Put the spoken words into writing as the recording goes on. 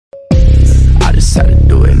just had to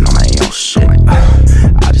do it on my own shit.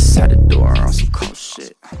 I just had to do it on some cold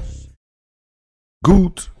shit.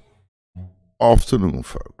 Good afternoon,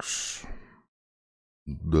 folks.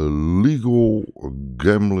 The legal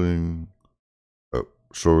gambling. Oh,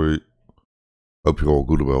 sorry. Hope you're all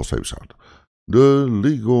good and well, safe side. The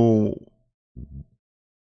legal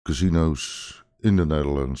casinos in the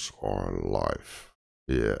Netherlands are live.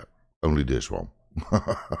 Yeah, only this one.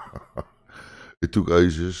 It took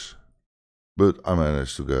ages, but I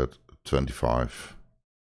managed to get 25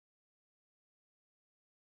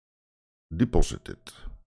 deposited.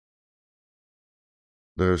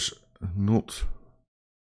 There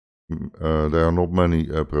are not many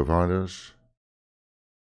providers,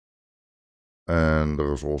 and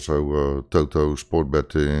there's also Toto, sport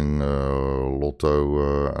betting,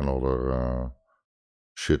 lotto, and other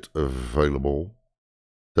shit available.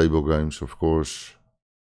 Table games, of course.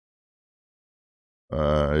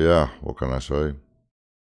 Yeah, what can I say?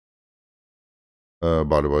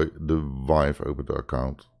 By the way, the wife opened the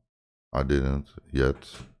account. I didn't yet.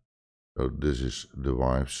 So this is the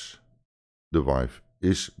wife's. The wife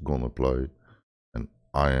is gonna play, and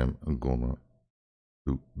I am gonna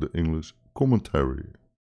do the English commentary.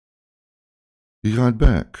 Be right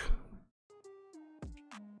back.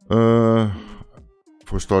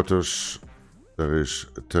 For starters, there is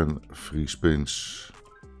 10 free spins.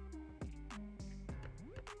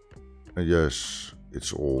 And yes,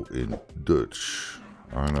 it's all in Dutch.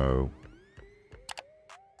 I know.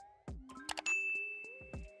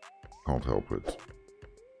 Can't help it.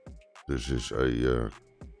 This is a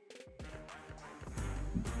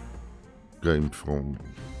game from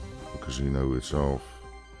the casino itself.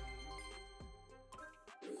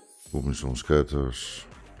 Robinson scatters.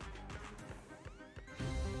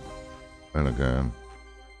 And again,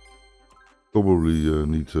 probably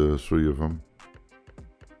need 3 of them.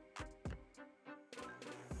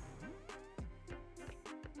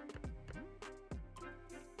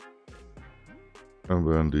 And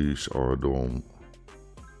when these are done,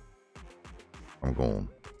 I'm gone.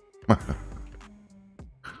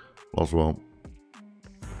 Last one.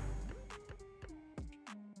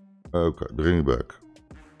 Okay, bring it back.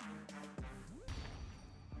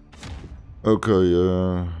 Okay,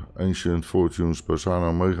 Ancient Fortunes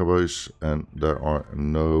Persona Megabase, and there are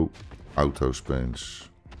no auto spins.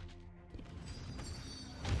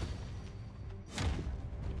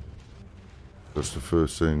 That's the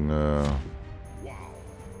first thing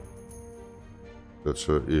that's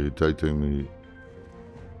irritating me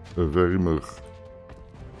very much.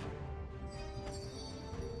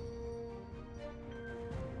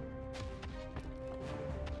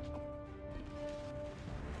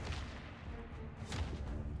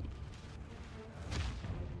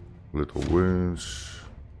 Little wins,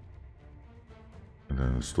 and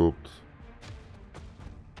then it stopped.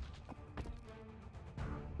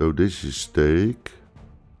 So this is stake,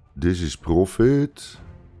 this is profit,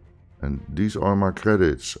 and these are my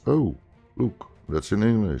credits. Oh, look, that's in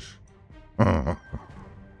English.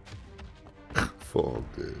 Fuck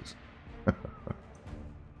this.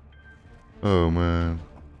 Oh man.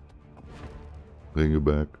 Bring it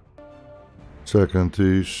back. Second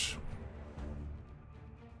tease.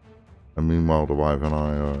 And meanwhile the wife and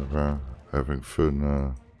I are having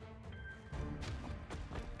fun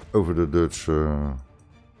over the Dutch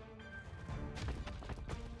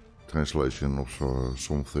translation of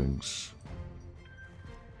some things.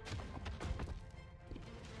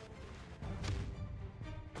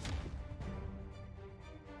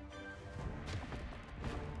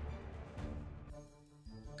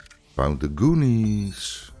 Found the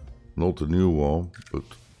Goonies, not the new one, but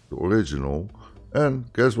the original.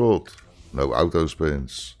 And guess what? No auto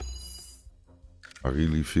spins. I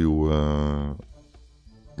really feel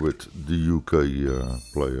with the UK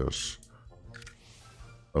players.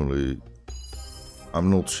 Only I'm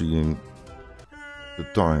not seeing the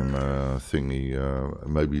time thingy.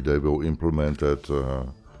 Maybe they will implement that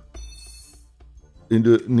in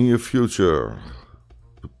the near future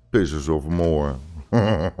to piss us off more.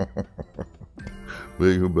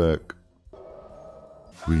 Bring it back.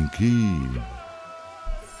 Green key.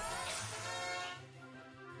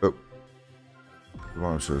 Oh, the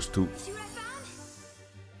wife says 2.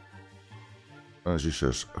 And she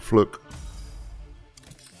says fluk.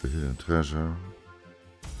 The hidden treasure.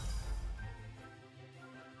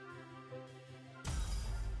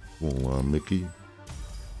 Well, Mickey,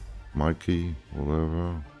 Mikey,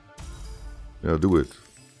 whatever. Yeah, do it.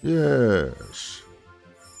 Yes.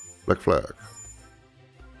 Black flag.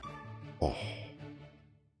 Oh.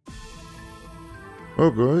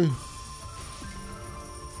 Okay.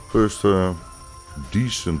 First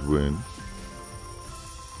decent win.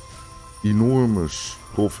 enormous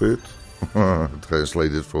profit.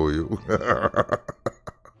 Translate it for you.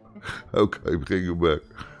 Okay, bring you back.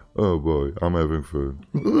 Oh boy, I'm having fun.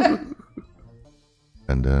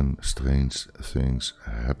 And then strange things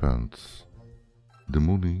happened. The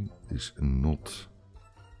money is not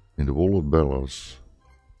in the wallet balance.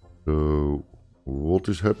 So what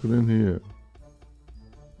is happening here?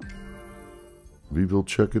 We will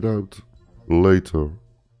check it out later.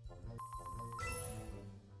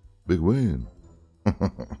 Big win.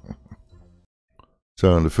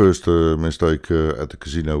 So the first mistake at the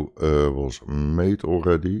casino was made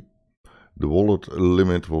already. The wallet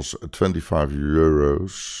limit was 25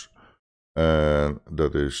 euros. And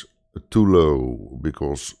that is too low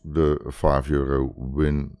because the 5 euro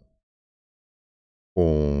win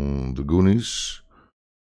on the Goonies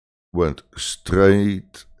went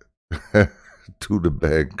straight to the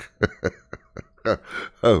bank.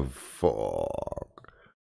 Oh fuck.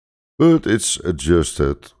 But it's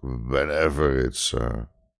adjusted whenever it's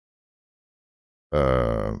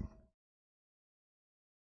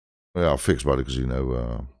yeah, fixed by the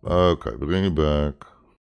casino. Okay, bring it back.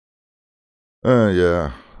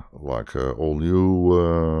 Yeah, like all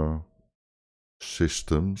new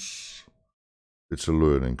systems, it's a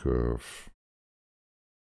learning curve.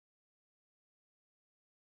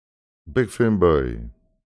 Big Fin Bay.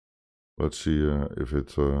 Let's see if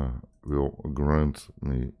it will grant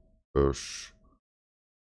me us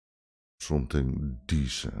something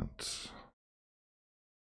decent.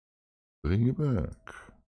 Bring it back.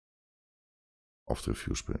 After a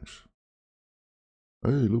few spins.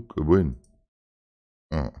 Hey, look, a win.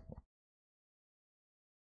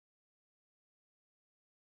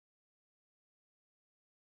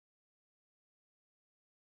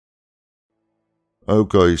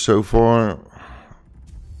 Okay, so far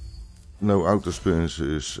no auto spins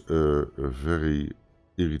is very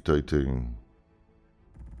irritating.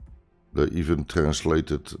 They even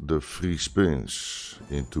translated the free spins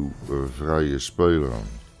into vrije spelen.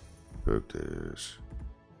 Fuck this.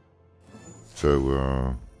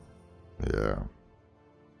 So yeah,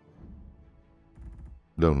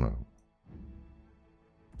 don't know.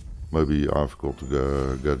 Maybe I've got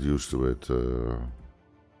to get used to it.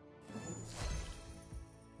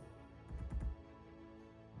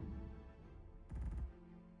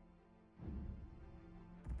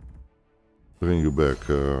 Bring you back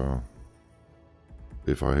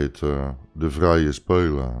if I hit the vrije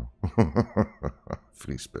spelen.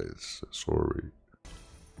 Free space, sorry.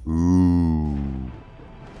 Ooh,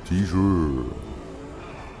 teaser.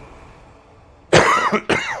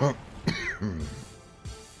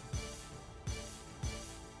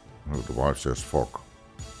 Oh, the wife says fuck.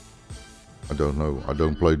 I don't know. I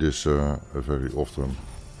don't play this very often.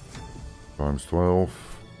 Times 12.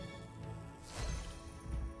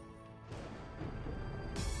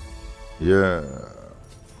 Yeah.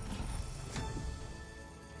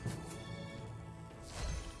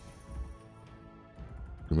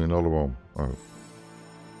 Give me another one. Oh.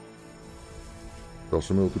 Does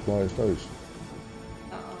the multiplier stays?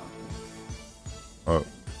 Oh,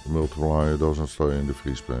 the multiplier doesn't stay in the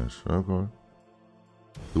free space. Okay.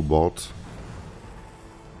 Too bad.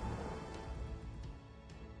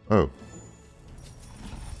 Oh.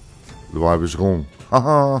 The wife is wrong.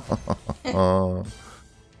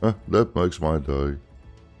 That makes my day.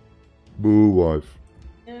 Boo, wife.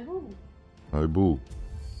 Hey, boo.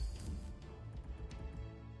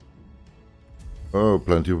 Oh,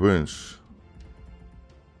 plenty of wins.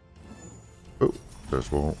 Oh,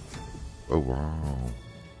 that's one. Oh, wow.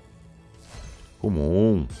 Come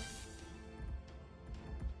on.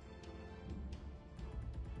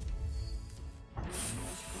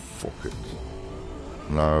 Fuck it.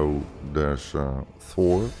 Now there's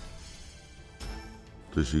Thor.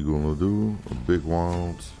 What is he gonna do? A big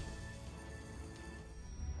wild.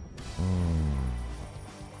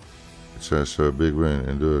 It says big win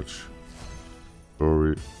in Dutch.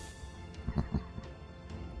 Sorry.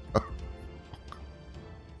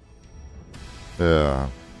 Yeah.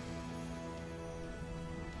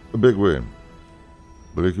 A big win.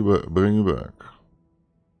 Bring you back.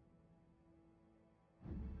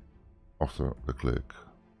 After the click.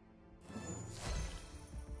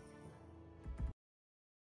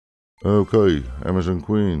 Okay, Amazon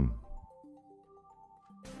Queen.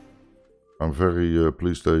 I'm very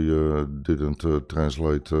pleased they didn't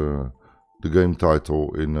translate the game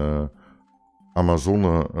title in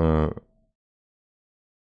Amazon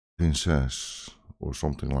Princess or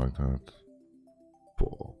something like that.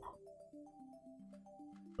 Fuck.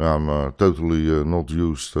 I'm totally not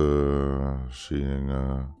used seeing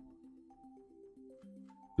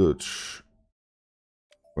Dutch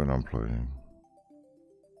when I'm playing.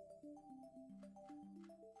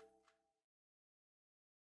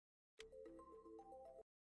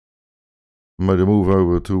 Made a move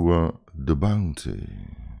over to the bounty.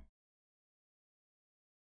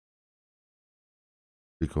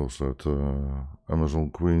 Because that Amazon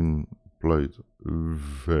Queen played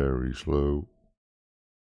very slow.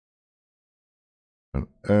 And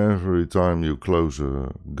every time you close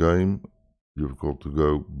a game, you've got to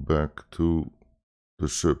go back to the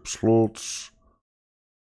sub slots.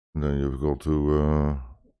 And then you've got to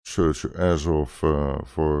search your ass off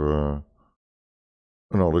for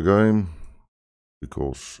another game.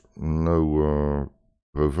 Because no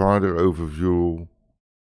provider overview.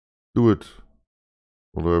 Do it.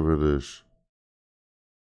 Whatever it is.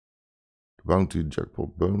 Bounty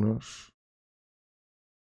jackpot bonus.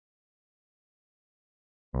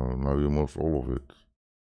 Oh, now you must all of it.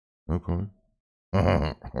 Okay.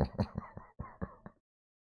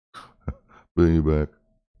 Bring you back.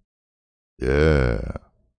 Yeah.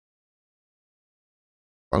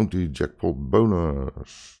 Bounty jackpot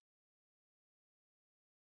bonus.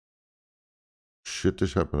 Shit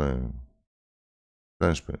is happening.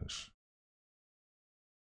 10 spins.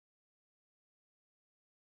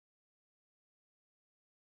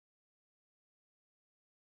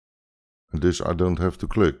 And this I don't have to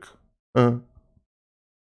click.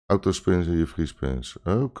 Auto spins en je free spins.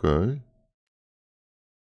 Okay.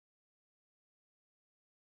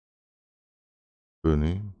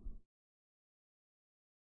 Funny.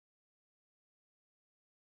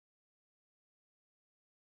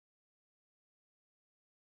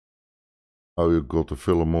 Oh, you got to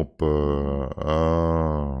fill them up.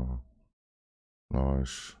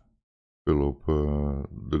 Nice. Fill up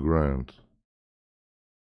the grand.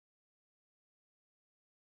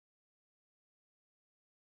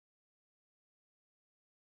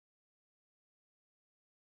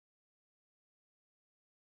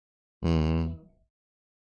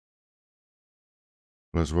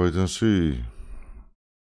 Let's wait and see.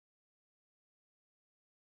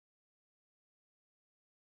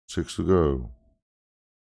 Six to go.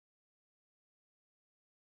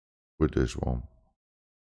 With this one.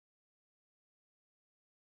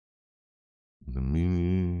 The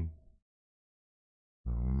mini.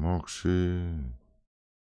 The Moxie.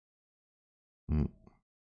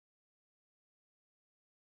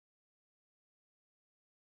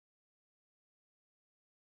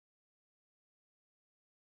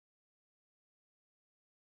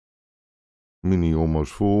 Mini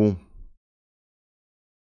almost full.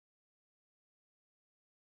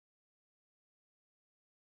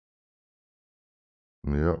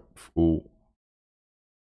 Yeah, full.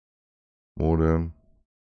 More than.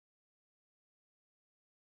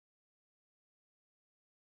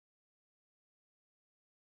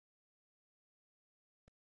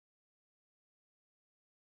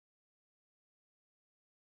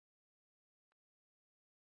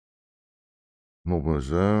 Not much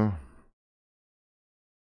there.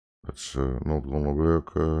 That's not gonna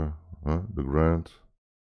work. The grant.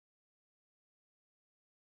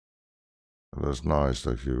 That's nice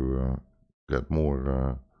that you get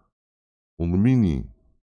more on the mini.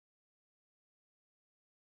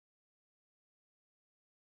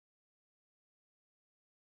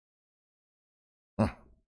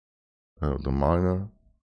 The minor.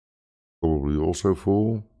 Probably also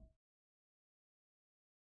full.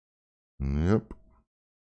 Yep.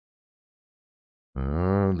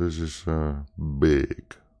 This is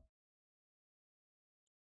big.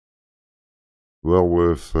 Well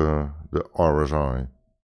worth the RSI.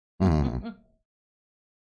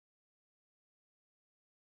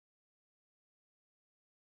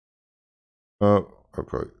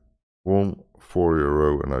 Okay.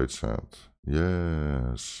 €1.04.08.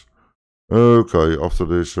 Yes. Okay, after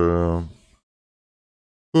this, I'll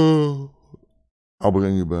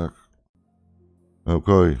bring you back.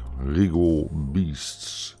 Okay, Regal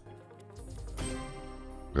Beasts.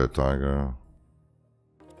 Red Tiger.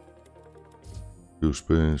 Two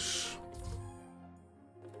spins.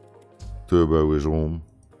 Turbo is on.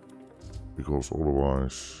 Because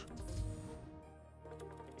otherwise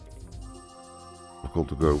I've got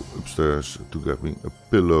to go upstairs to get me a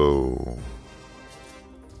pillow.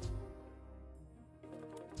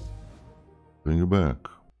 Bring you back.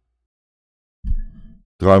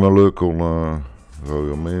 Try my luck on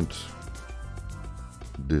Royal Mint.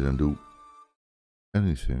 Didn't do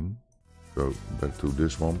anything. So back to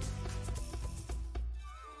this one.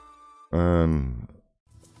 And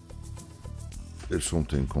if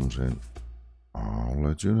something comes in, I'll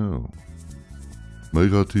let you know.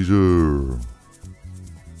 Mega teaser.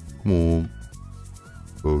 Come on.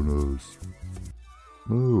 Bonus.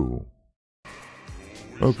 Ooh.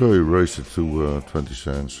 Okay, raised it to 20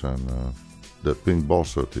 cents and that pink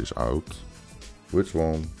bastard is out. Which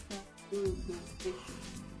one?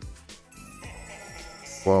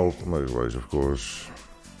 Wild melee, of course.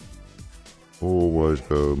 Always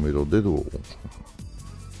go middle diddle.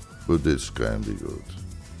 But this can be good.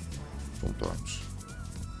 Sometimes.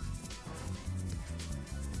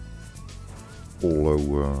 All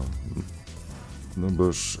low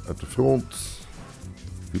numbers at the front.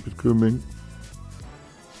 Keep it coming.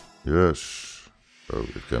 Yes. Oh,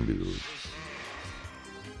 it can be good.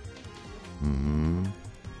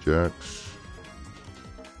 Jacks.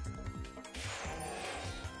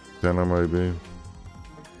 Tenner maybe.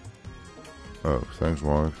 Oh, thanks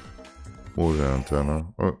wife. More than tenner.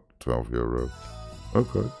 Oh, 12 euro.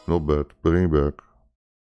 Okay, not bad. Bring it back.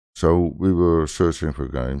 So we were searching for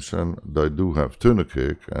games and they do have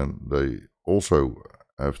Tunnekick and they also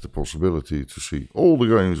have the possibility to see all the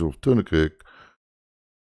games of Tunnekick.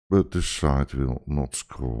 But the site will not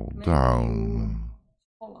scroll down.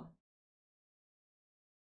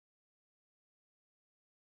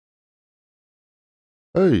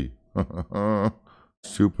 Hey!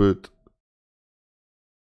 Stupid.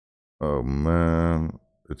 Oh man,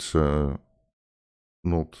 it's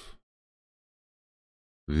not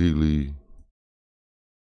really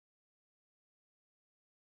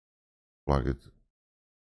like it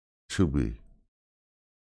should be.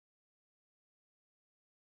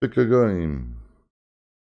 Pick a game.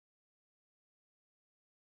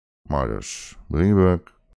 Midas, bring it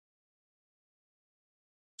back.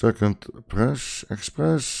 Second press,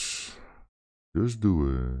 express. Just do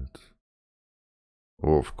it.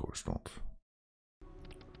 Oh, of course not.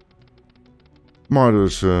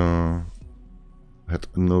 Midas had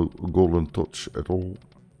no golden touch at all.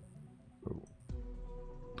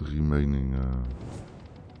 The remaining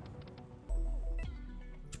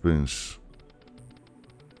spins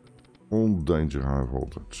on danger high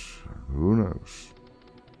voltage. Who knows?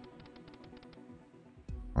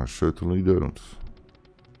 I certainly don't.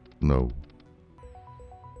 No.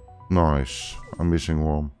 Nice. I'm missing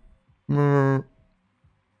one.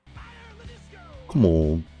 Come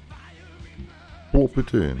on. Plop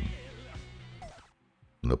it in.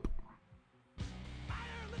 Nope.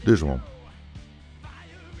 This one.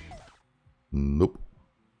 Nope.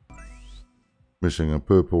 Missing a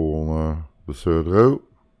purple on the third row.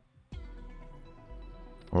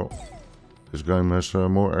 Oh, this game has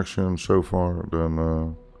more action so far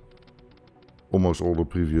than almost all the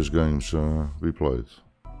previous games we played.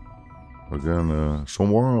 Again,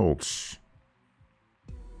 some wilds.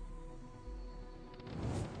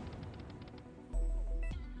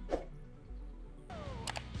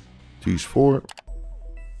 Tease 4.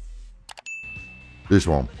 This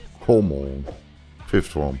one. Come on.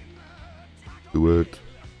 Fifth one. Do it.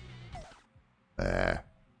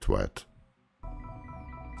 Twat.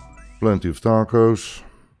 Plenty of tacos.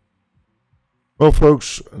 Well,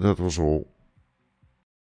 folks, that was all.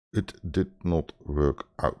 It did not work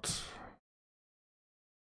out.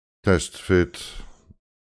 Test fit.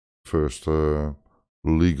 First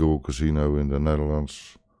legal casino in the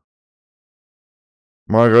Netherlands.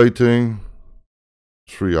 My rating,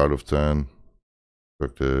 3 out of 10.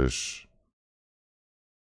 Practice.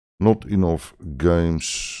 Not enough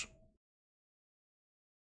games.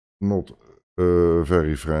 Not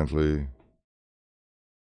very friendly.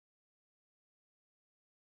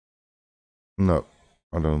 No,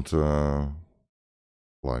 I don't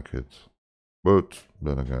like it. But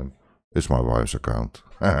then again, it's my wife's account.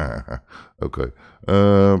 Okay,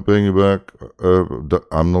 bring you back.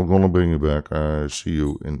 I'm not gonna bring you back. I see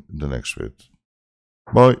you in the next vid.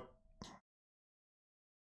 Bye.